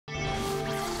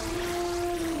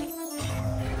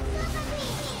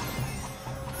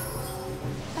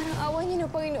Awa niyo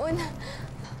na, Panginoon.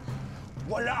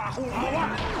 Wala akong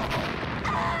awa!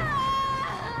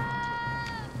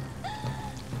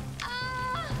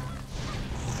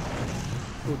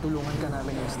 Tutulungan ka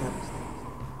namin, Ester.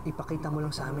 Ipakita mo lang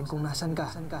sa amin kung nasan ka.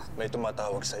 May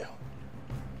tumatawag sa'yo.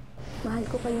 Mahal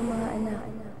ko kayong mga anak.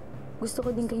 Gusto ko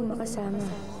din kayong makasama.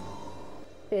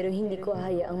 Pero hindi ko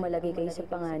hayaang malagay kayo sa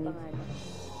panganib.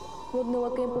 Huwag na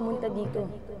huwag kayong pumunta dito.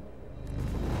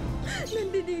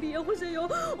 Nandidiri ako sa'yo.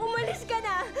 Umalis ka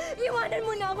na! Iwanan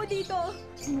mo na ako dito!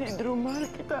 Nedro, mahal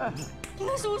kita.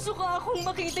 Nasusuka akong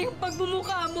makita yung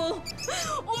pagmumukha mo!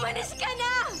 Umalis ka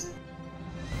na!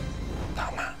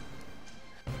 Tama.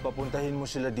 Papuntahin mo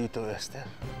sila dito, Ester.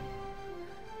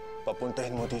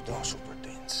 Papuntahin mo dito ang Super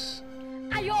Twins.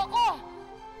 Ayoko!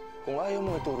 Kung ayaw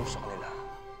mo ituro sa kanila,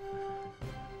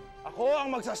 ako ang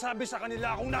magsasabi sa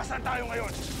kanila kung nasaan tayo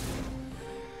ngayon.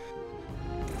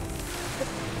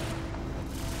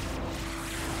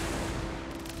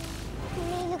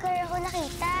 May lugar ako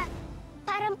nakita.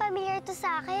 Parang familiar to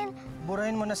sa akin.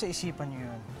 Burahin mo na sa isipan niyo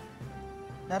yun.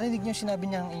 Narinig niyo sinabi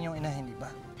niya ang inyong ina, hindi ba?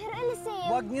 Pero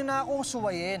Eliseo... Huwag niyo na akong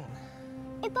suwayin.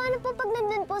 Eh, paano po pag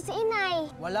nandun po si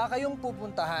inay? Wala kayong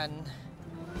pupuntahan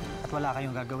at wala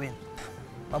kayong gagawin.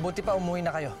 Mabuti pa umuwi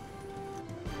na kayo.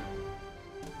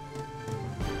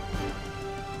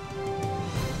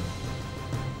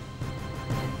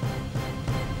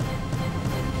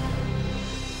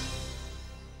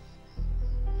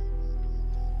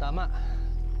 Tama.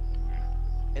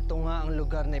 Ito nga ang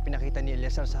lugar na ipinakita ni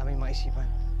Eliazar sa aming mga isipan.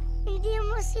 Hindi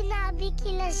mo sinabi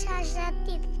kila Sha-sha and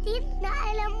Tin-tin na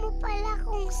alam mo pala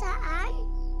kung saan?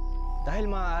 Dahil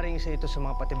maaaring isa ito sa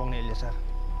mga patibong ni Eliazar.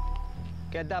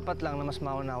 Kaya dapat lang na mas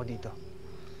mauna ako dito.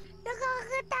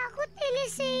 Nakakatakot,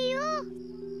 Eliseo.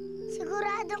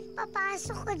 Siguradong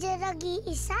papasok ko dyan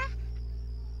nag-iisa?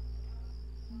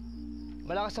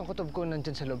 Malakas ang kutob ko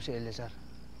nandyan sa loob si Eliazar.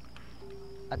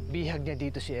 At bihag niya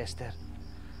dito si Ester.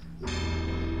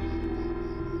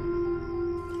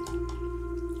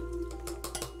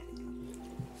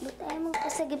 Ba't ayaw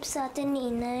magpasagip sa atin ni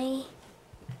inay?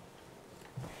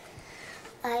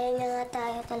 Ayaw niya nga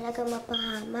tayo talaga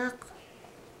mapahamak.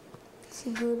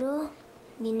 Siguro,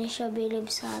 hindi na siya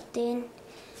believe sa atin.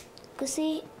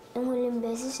 Kasi, yung huling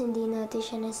beses, hindi natin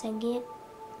siya nasagip.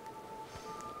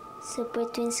 Super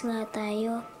twins nga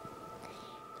tayo.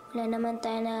 Wala naman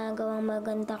tayo nagawang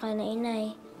maganda ka na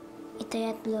inay,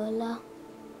 itay at lola.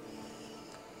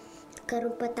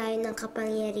 Karoon pa tayo ng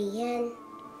kapangyarihan.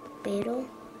 Pero,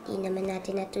 di naman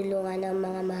natin natulungan ang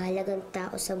mga mahalagang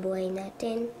tao sa buhay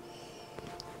natin.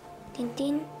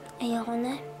 Tintin, ayoko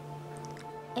na.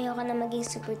 Ayoko na maging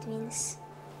super twins.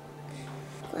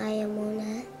 Kung ayaw mo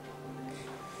na,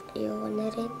 ayoko na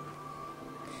rin.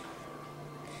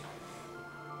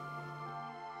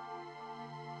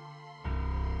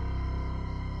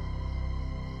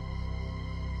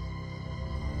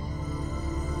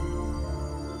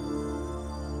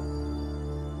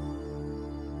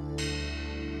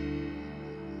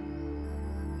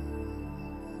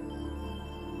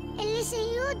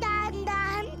 Eliseo,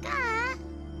 dahan-dahan ka, ha?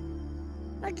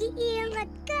 Mag-iingat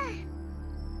ka.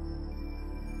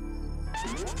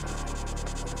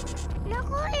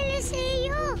 Naku,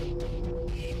 Eliseo!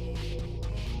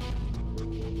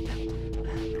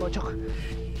 Pochok,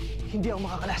 hindi ako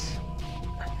makakalas.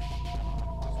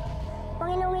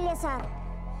 Panginoong Eliazar,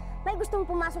 may gustong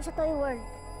pumasok sa Toy World.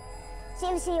 Si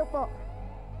Eliseo po.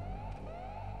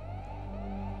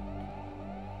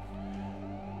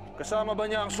 Kasama ba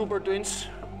niya ang Super Twins?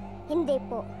 Hindi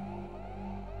po.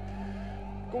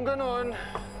 Kung ganon,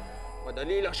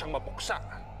 madali lang siyang mapuksa.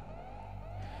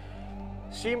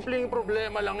 Simpleng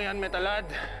problema lang yan, Metalad.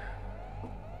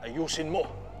 Ayusin mo.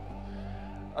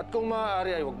 At kung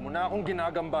maaari ay huwag mo na akong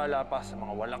ginagambala pa sa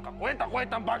mga walang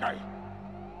kakwenta-kwentang bagay.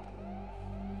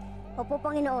 Opo,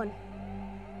 Panginoon.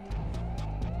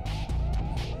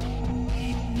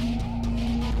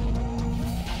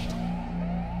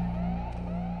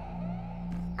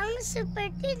 Ang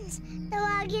Super Twins,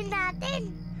 tawagin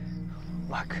natin.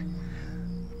 Wag.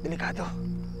 Delikado.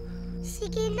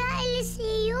 Sige na,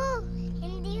 Eliseo.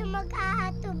 Hindi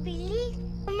mag-aatubili.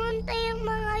 Pumunta yung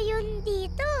mga yun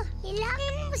dito.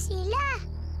 Kailangan mo sila.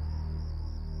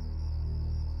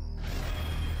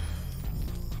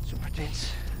 Super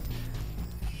Twins.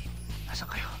 Nasaan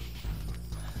kayo?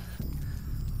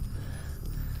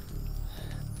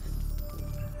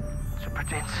 Super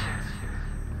Twins.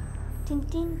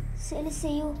 Tintin, si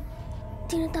Eliseo.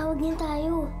 Tinatawag niya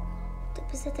tayo.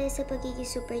 Tapos na tayo sa pagiging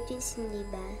Super Twins, hindi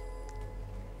ba?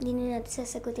 Hindi na natin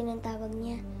sasagutin ang tawag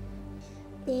niya.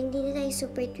 Na hindi na tayo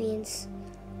Super Twins,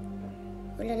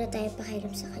 wala na tayong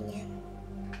pakialam sa kanya.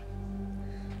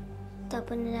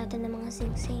 Tapon na natin ng mga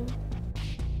sing-sing.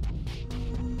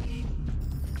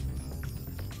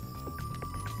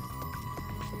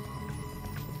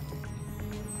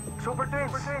 Super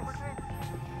Twins!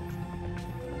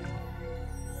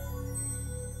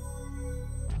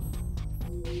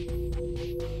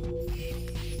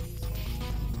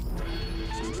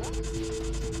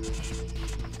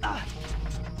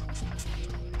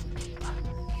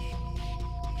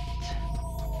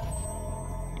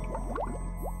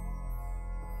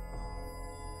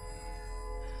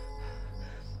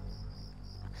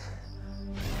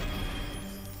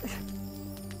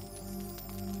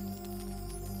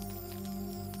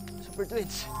 Super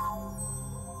Twins!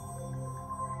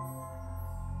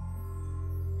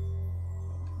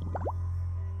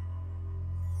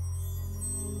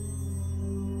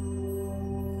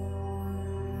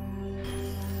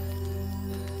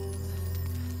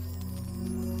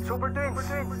 Super Twins!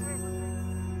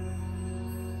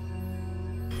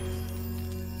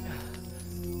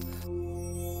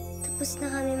 Tapos na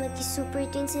kami mag-super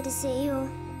twins sa Eliseo.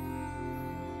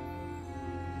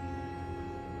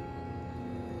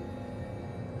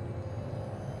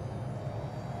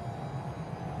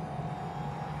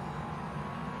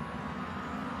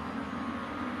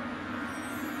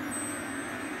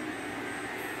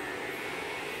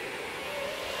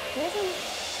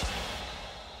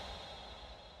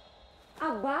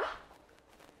 Aba?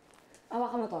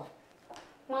 Hawakan mo to.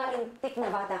 Mga lintik na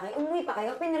bata kayo. Umuwi pa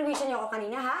kayo. Pinarwisyon niyo ako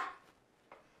kanina, ha?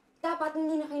 Dapat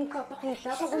hindi na kayo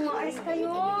nagpapakita pag umaalis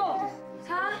kayo.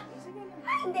 Ha?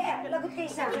 Ay, hindi. Lagot kayo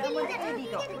sa akin. Umalis kayo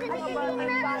dito. Ano ba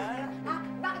kayo ba? Ha?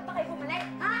 Bakit pa kayo bumalik?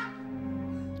 Ha?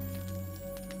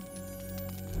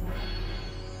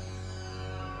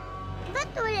 Ba't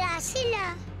wala sila?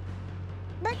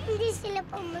 Ba't hindi sila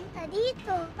pumunta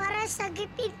dito para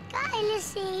sagipin ka,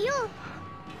 Eliseo?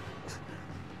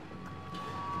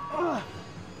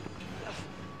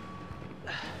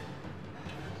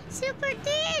 Super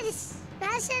Twins!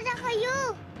 Nasaan na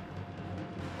kayo?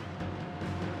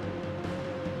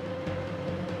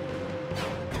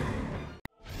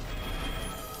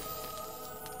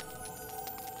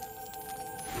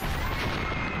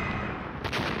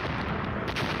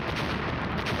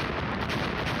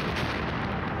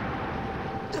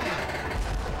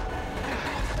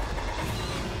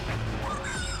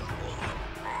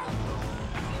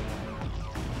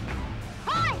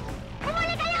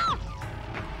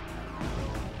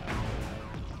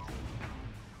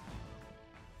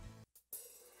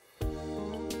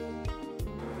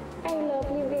 I love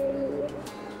you, baby.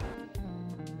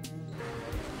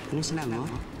 Anong sinabi mo?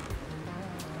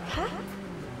 Ha?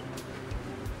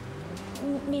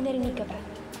 May narinig ka ba?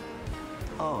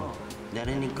 Oo,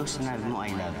 narinig ko sinabi mo I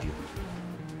love you.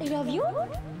 I love you?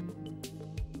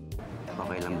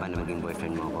 Okay lang ba na maging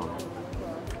boyfriend mo ako?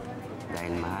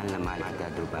 Dahil mahal na mahal kita,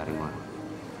 Drew, pare mo.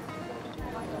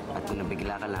 At kung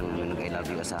nabigla ka lang nung nag-I love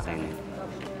you ka sa akin,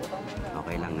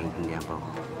 okay lang, naiintindihan ko.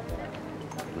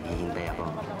 Maghihintay ako.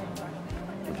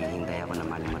 Maghihintay ako na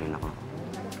mahal mo rin ako.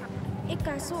 Eh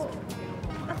kaso,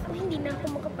 ako hindi na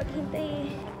ako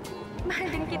makapaghintay eh. Mahal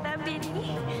din kita,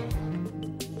 Billy.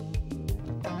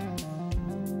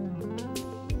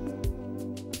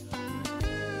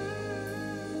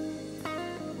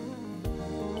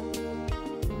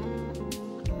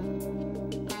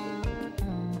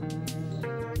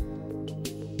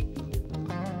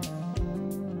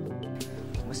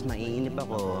 Mas maiinip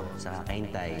ako sa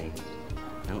kakahintay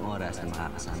ng oras na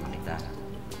makakasama kita.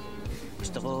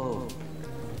 Gusto ko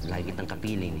lagi kitang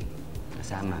kapiling,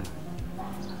 kasama.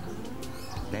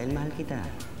 Dahil mahal kita.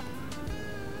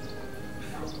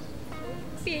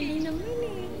 Billy naman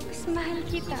eh. Mas mahal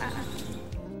kita.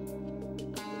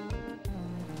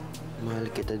 Mahal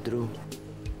kita, Drew.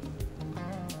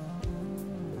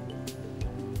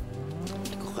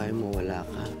 Hindi ko kaya mawala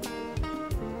ka.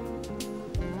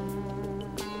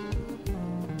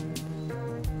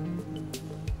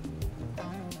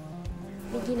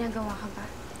 May ginagawa ka ba?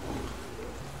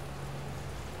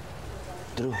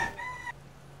 Drew.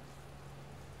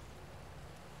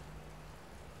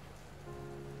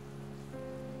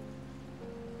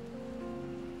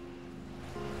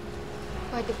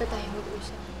 Pwede ba tayo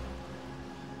mag-usap?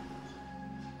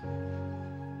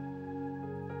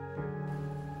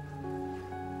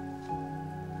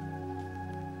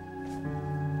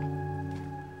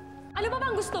 Ano ba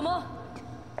bang gusto mo?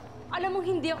 Alam mong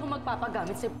hindi ako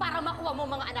magpapagamit sa'yo para makuha mo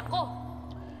mga anak ko.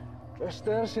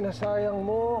 Ester, sinasayang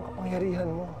mo ang kapangyarihan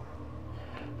mo.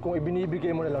 Kung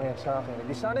ibinibigay mo na lang yan sa akin,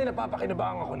 di sana'y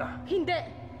napapakinabangan ko na. Hindi!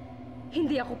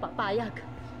 Hindi ako papayag.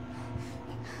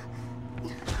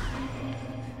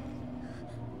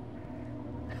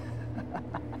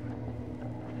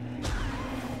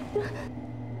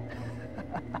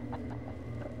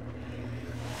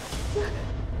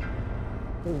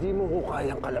 Hindi mo ko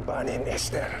kayang kalabanin,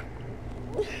 Ester.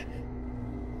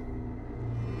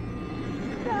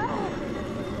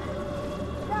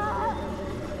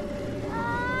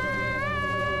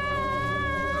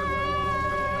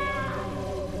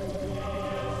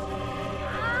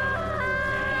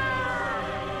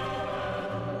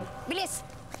 Bilis!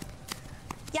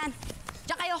 Yan!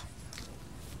 Diyan kayo!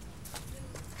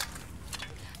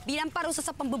 Bilang parusa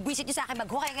sa pambubwisit niyo sa akin,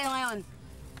 maghukay kayo ngayon.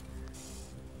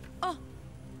 Oh!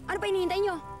 Ano pa hinihintay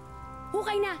niyo?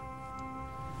 Hukay na!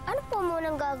 Ano po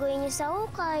munang gagawin niyo sa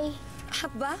hukay?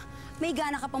 Aba, may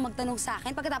gana ka pang magtanong sa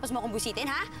akin pagkatapos mo akong busitin,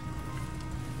 ha?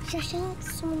 Sha-sha,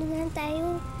 sumunod na lang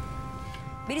tayo.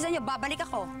 Bilisan niyo, babalik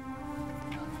ako.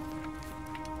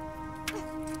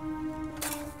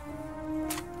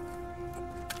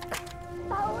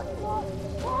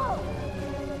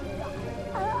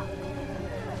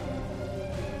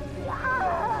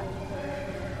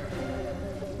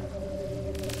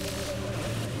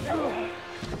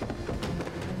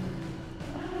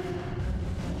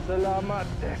 Salamat,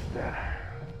 Ester.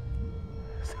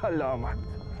 Salamat.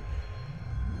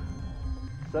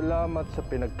 Salamat sa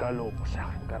pinagkaloob mo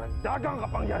sa akin karagdagang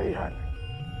kapangyarihan.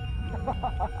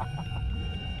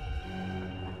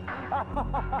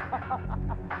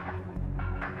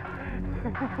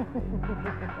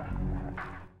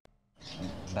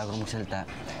 Bago magsalita,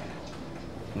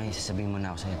 may sasabihin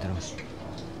muna ako sa'yo, Drew.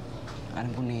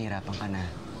 Alam kong nahihirapan ka na.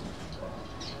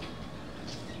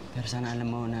 Pero sana alam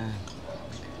mo na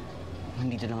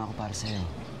nandito lang ako para sa'yo.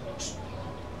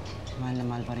 Mahal na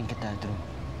mahal pa rin kita, Drew.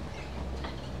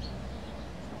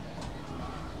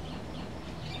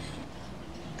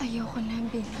 Ayoko na,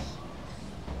 Billy.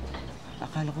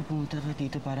 Akala ko pumunta ka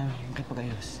dito para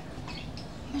magkapag-ayos.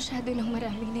 Masyado nang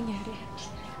maraming nangyari.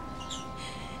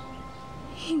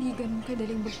 Hindi ganun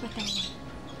kadaling magpatawad.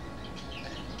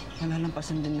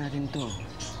 Malalampasan din natin to.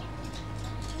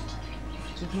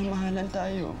 Nagmamahalan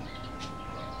tayo.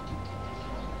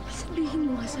 Sabihin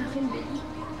mo nga sa akin, Billy.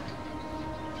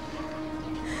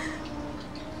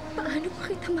 Paano pa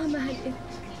kita mamahalin?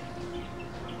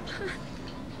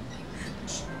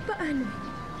 Paano?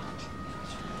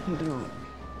 Drew,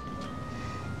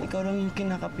 ikaw lang yung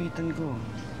kinakapitan ko.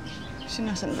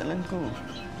 Sinasandalan ko.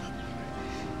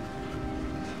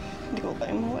 Hindi ko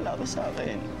kaya mawala ka sa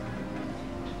akin.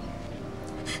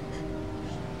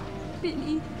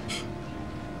 Billy,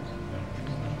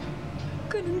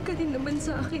 ganun ka din naman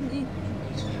sa akin eh.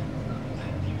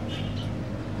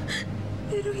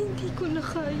 Pero hindi ko na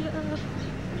kaya.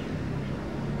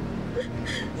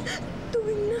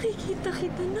 Tuwing nakikita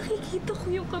kita, nakikita ko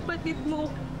yung kapatid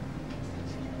mo.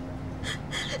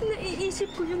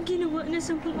 Naiisip ko yung ginawa niya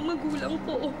sa mga magulang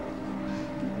ko.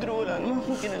 Drew, wala naman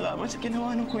akong kinalaman sa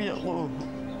ginawa ng kuya ko.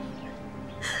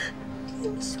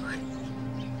 I'm sorry.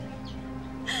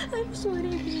 I'm sorry,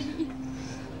 Billy.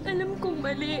 Alam kong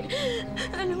mali.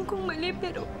 Alam kong mali,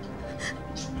 pero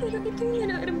ito yung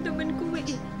nararamdaman ko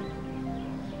eh.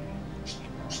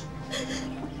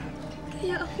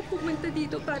 Kaya ako pumunta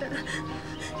dito para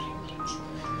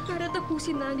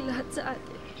tapusin na ang lahat sa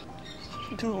atin.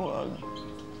 Drew, wag.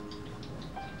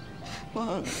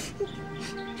 Wag.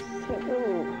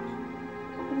 Drew.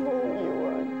 Huwag mo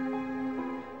iwan.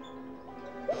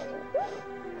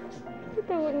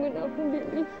 Bitawan mo na ako,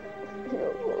 Billy.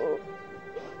 Ayoko.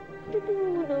 Bitawan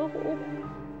mo na ako.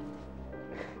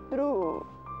 Drew.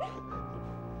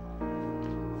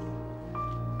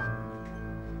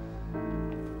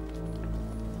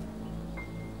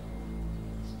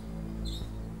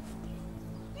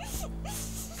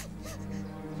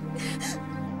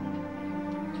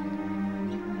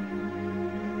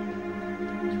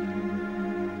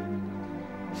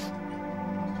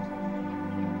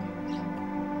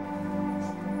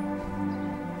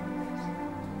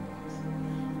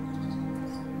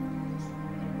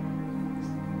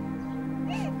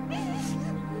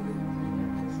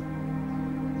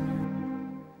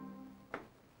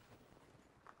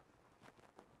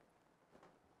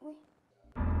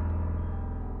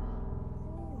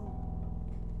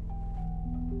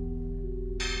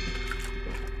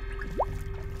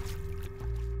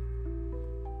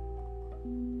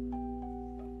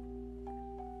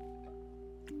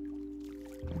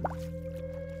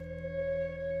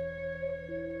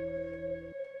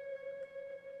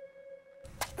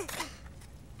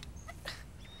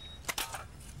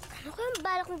 Ano kayang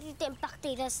balak ng Tita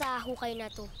Impaktita sa hukay na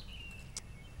to?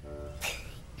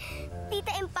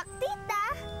 Tita Impaktita?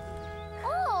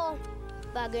 Oo.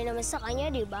 Bagay naman sa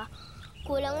kanya, di ba?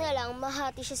 Kulang na lang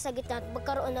mahati siya sa gitna at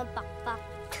magkaroon ng pakpak.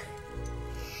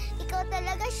 Ikaw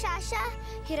talaga, Sha-sha.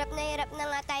 Hirap na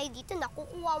nga tayo dito.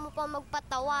 Nakukuha mo pa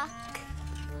magpatawa.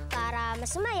 para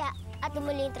mas sumaya at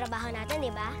lumuli yung trabaho natin, di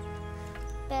ba?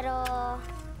 Pero,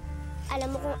 alam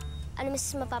mo kung ano mas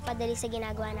mapapadali sa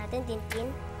ginagawa natin, Tintin?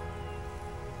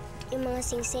 Yung mga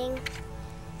singsing.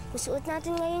 Kung suot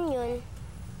natin ngayon yun,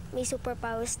 may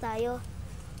superpowers tayo.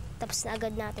 Tapos na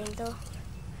agad natin to.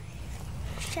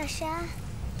 Sha-sha,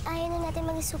 ayaw na natin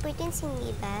maging super twins,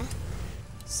 hindi ba?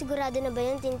 Sigurado na ba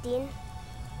yun, Tintin?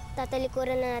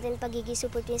 Tatalikuran na natin pagiging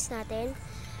super twins natin?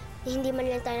 Hindi man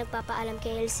lang tayo nagpapaalam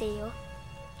kay Eliseo.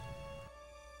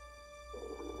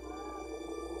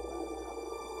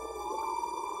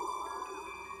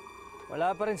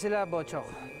 Wala pa rin sila, Bochok.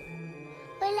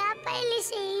 Wala pa,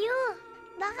 Eliseo.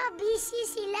 Baka busy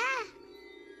sila.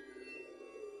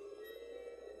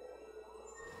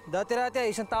 Dati-rati,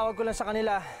 isang tawag ko lang sa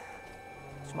kanila.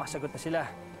 Sumasagot na sila.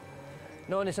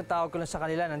 Noon, isang tawag ko lang sa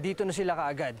kanila, nandito na sila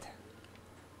kaagad.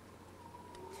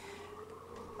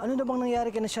 Ano na bang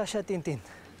nangyari kay Sha-sha at Tin-tin?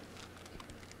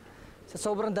 Sa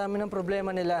sobrang dami ng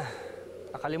problema nila,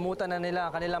 nakalimutan na nila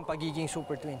ang kanilang pagiging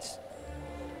super twins.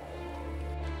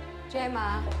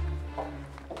 Gemma,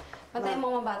 pantayin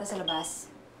mo mga bata sa labas.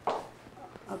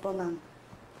 Opo, ma'am.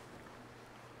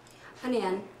 Ano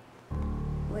yan?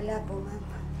 Wala po, ma'am.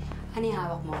 Ano yung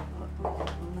hawak mo? Wala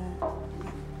po, ma'am.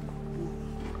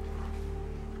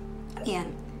 Ano yan?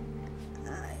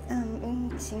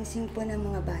 Yung sing-sing po ng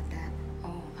mga bata.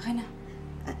 Oo, akin na.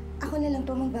 Ako na lang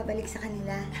po magbabalik sa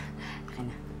kanila. Akin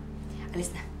na.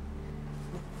 Alis na.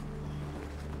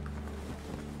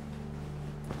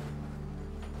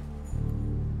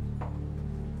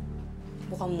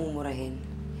 Mukhang mumurahin.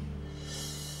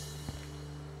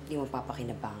 Hindi mo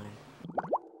papakinabangan.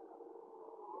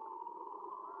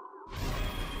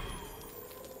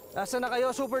 Nasaan na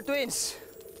kayo, super twins?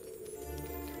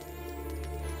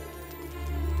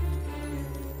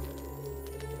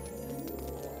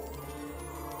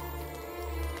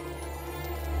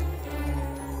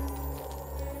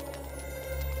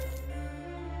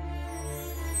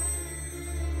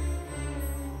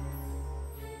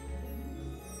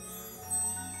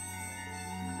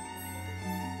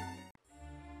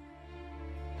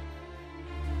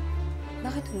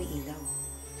 Bakit umiilaw?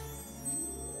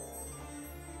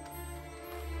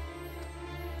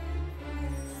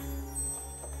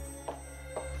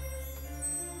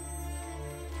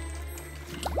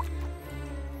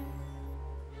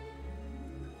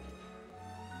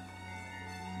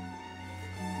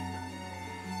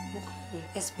 Mukhang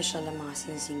espesyal ang mga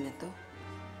singsing na to.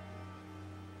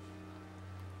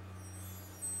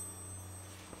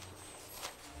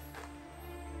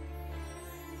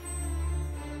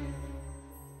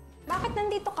 Bakit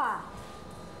nandito ka?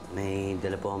 May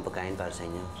dala po akong pagkain para sa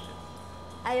inyo.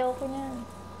 Ayoko niyan.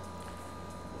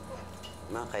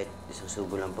 Ma, kahit isang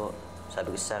subo lang po.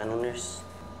 Sabi ko sa akin ng nurse,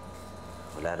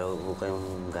 wala raw po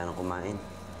kayong gano'ng kumain.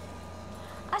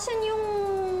 Asan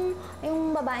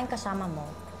yung babaeng kasama mo?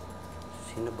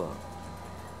 Sino po?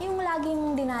 Yung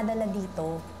laging dinadala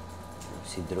dito.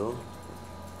 Si Drew?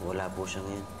 Wala po siya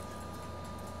ngayon.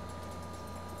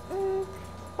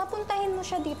 Papuntahin mo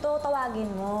siya dito, tawagin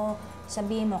mo.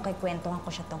 Sabihin mo, kikwentuhan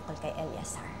ko siya tungkol kay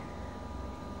Eliazar.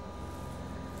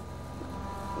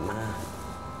 Ma,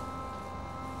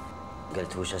 galit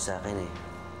po siya sa akin eh.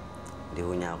 Hindi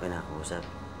po niya ako kinakausap.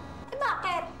 Eh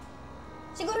bakit?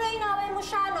 Siguro inaway mo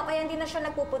siya, no? Kaya hindi na siya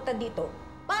nagpupunta dito.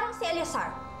 Parang si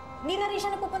Eliazar. Hindi na rin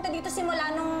siya nagpupunta dito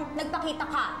simula nung nagpakita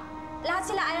ka. Lahat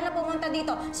sila ayaw na pumunta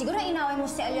dito. Siguro inaway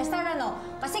mo si Eliazar, ano?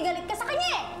 Kasi galit ka sa kanya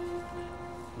eh!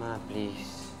 Ma,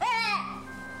 please.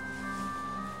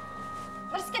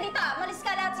 Malis ka dito! Malis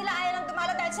ka! Lahat sila ayaw lang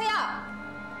dumala dahil sa'yo!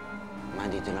 Ma,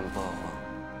 dito lang po ako.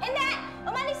 Hindi!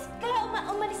 Umalis ka!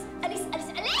 Umalis! Alis!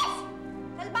 Alis! Alis!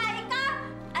 Salbahe ka!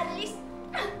 Alis!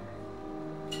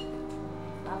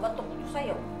 Babatok ko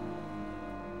sa'yo.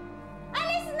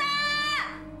 Alis na!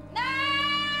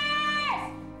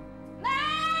 Nurse!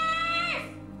 Nurse!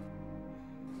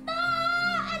 No!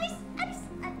 Alis! Alis!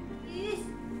 Alis!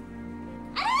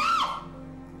 Alis!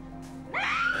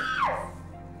 Nurse!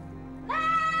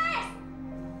 Nurse!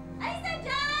 Alis na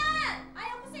dyan!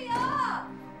 Ayaw ko sa'yo!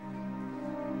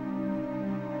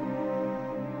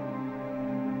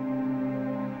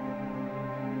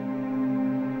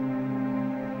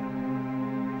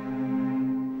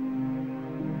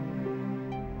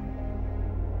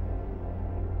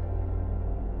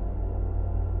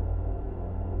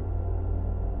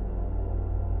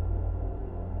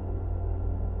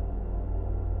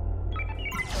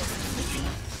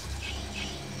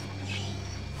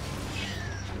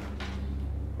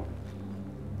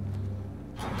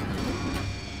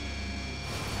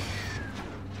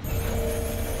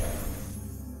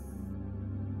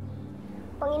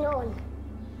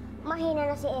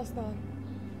 na si Ester.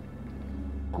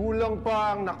 Kulang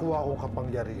pa ang nakuha kong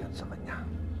kapangyarihan sa kanya.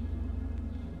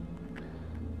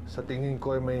 Sa tingin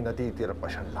ko ay may natitira pa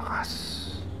siyang lakas.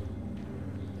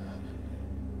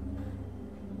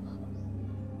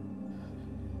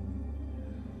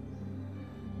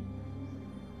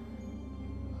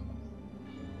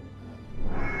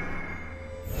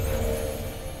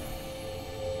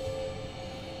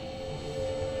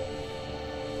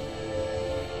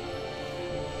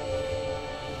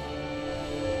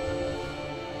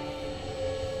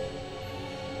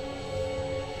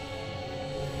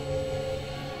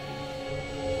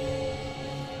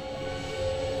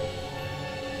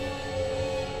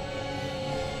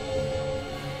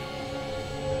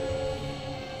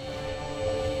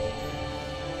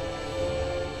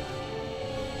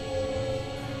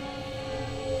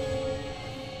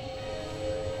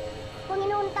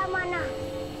 Panginoon, tama na.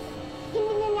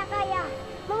 Hindi niya kaya.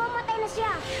 Mamamatay na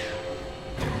siya.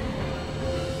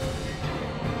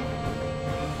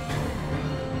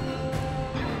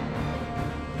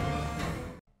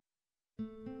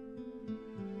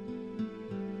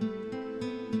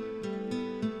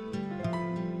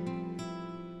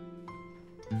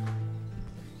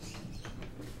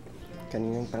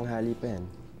 Kaninang tanghali pa yan.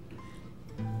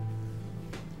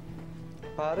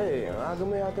 Pare, ang aga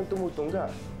mo yatang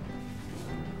tumutungga.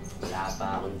 Wala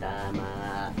pa akong tama.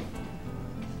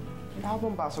 Wala ka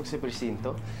bang pasok sa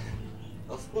presinto?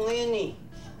 Off ko ngayon eh.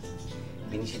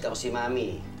 Binisita ko si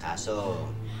Mami, kaso...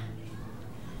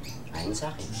 Ayaw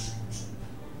sa akin.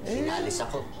 Pinalis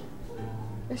ako.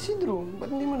 Si Drew,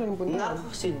 ba't hindi mo na rin puntahan? Naku,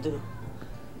 si Drew.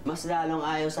 Mas lalong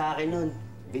ayaw sa akin nun.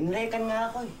 Binrekan nga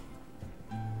ako eh.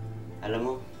 Alam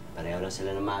mo, pareho lang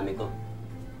sila ng mami ko.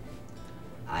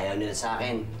 Ayaw nila sa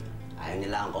akin. Ayaw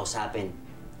nila akong kausapin.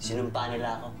 Sinumpa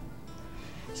nila ako.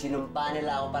 Sinumpa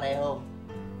nila ako pareho.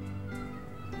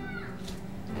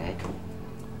 Eh?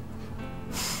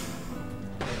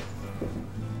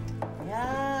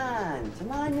 Yan!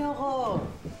 Samahan niyo ako.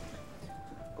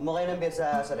 Kumuha kayo ng beer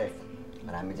sa ref.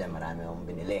 Marami dyan, marami akong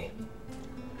binili.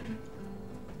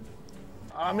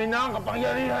 Amin na ang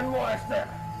kapangyarihan mo, Ester!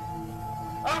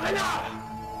 Akin na!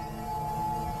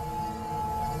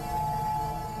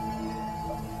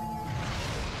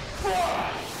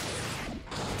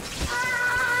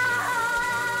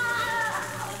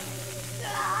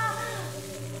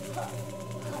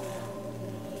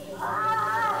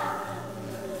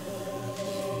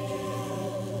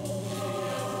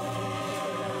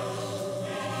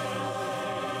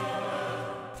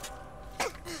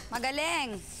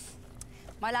 Magaling!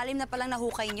 Malalim na palang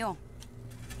nahukay nyo.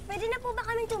 Pwede na po ba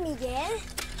kami tumigil?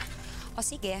 O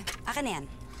sige, akin na yan.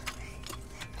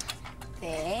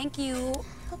 Thank you.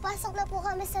 Papasok na po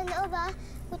kami sa loob, ha?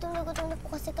 Gutom na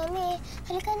po kasi kami.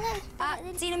 Halika na.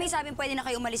 Sino may sabing pwede na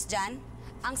kayo umalis dyan?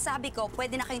 Ang sabi ko,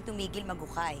 pwede na kayong tumigil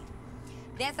maghukay.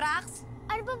 Deathrax?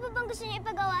 Ano pa bang gusto niyo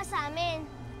ipagawa sa amin?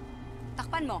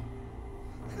 Takpan mo.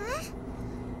 Ha?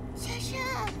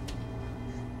 Sha-sha!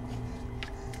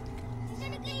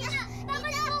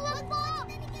 Bakit po? Wag po!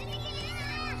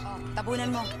 Tabunan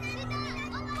mo.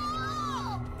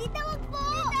 Tita, wag po!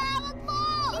 Tita, wag po!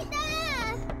 Tita!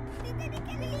 Tita, di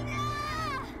ka Tita!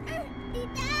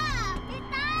 Tita!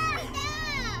 Tita! Tita!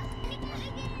 Di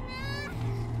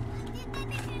ka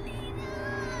Tita, di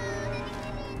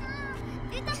ka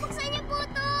Tita, buksan niyo po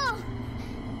to!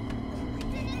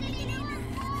 Tita, wag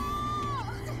po!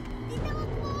 Tita,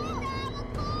 wag po! Tita, wag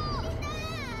po! Tita!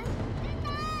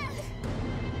 Tita!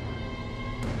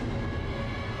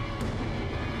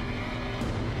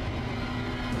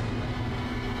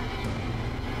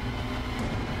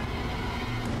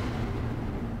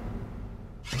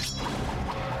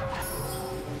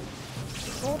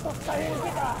 Tutuktahin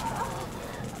kita!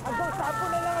 Hanggang sampo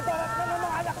na lang ang daratnan ng mga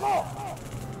anak mo!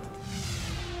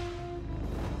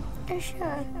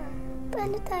 Sha,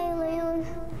 paano tayo ngayon?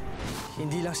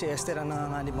 Hindi lang si Ester ang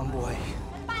nanganganib ang buhay.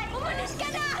 Umalis ka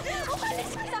na! Umalis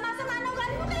ka! Sama-sama na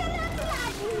ugali mo kaya lahat sila!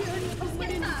 Umalis ka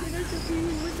na!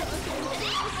 Sabihin mo sa akin,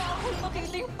 kung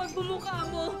makita yung pagbumukha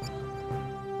mo.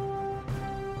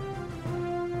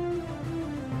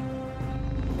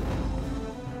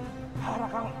 Para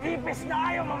kang ipis na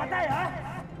ayaw mamatay, ha?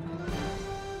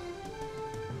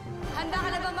 Handa ka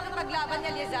na ba makipaglaban,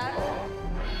 Eliazar?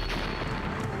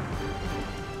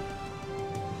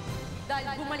 Dahil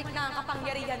bumalik na ang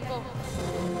kapangyarihan ko.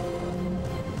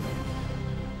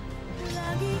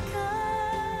 Lagi ka